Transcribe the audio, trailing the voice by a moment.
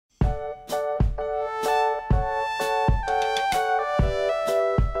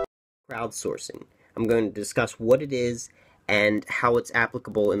crowdsourcing. I'm going to discuss what it is and how it's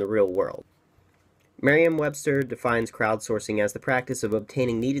applicable in the real world. Merriam-Webster defines crowdsourcing as the practice of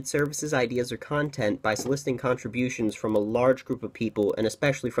obtaining needed services, ideas, or content by soliciting contributions from a large group of people, and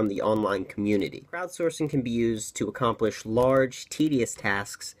especially from the online community. Crowdsourcing can be used to accomplish large, tedious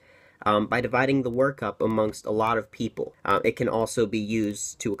tasks by dividing the work up amongst a lot of people. It can also be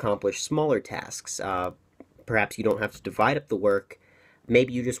used to accomplish smaller tasks. Perhaps you don't have to divide up the work.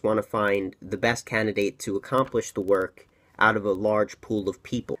 Maybe you just want to find the best candidate to accomplish the work out of a large pool of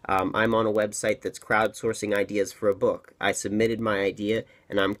people. I'm on a website that's crowdsourcing ideas for a book. I submitted my idea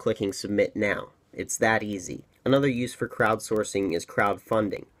and I'm clicking submit now. It's that easy. Another use for crowdsourcing is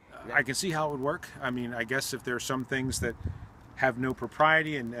crowdfunding. I can see how it would work. I mean, I guess if there are some things that have no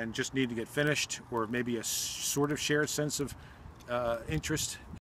propriety and just need to get finished, or maybe a sort of shared sense of interest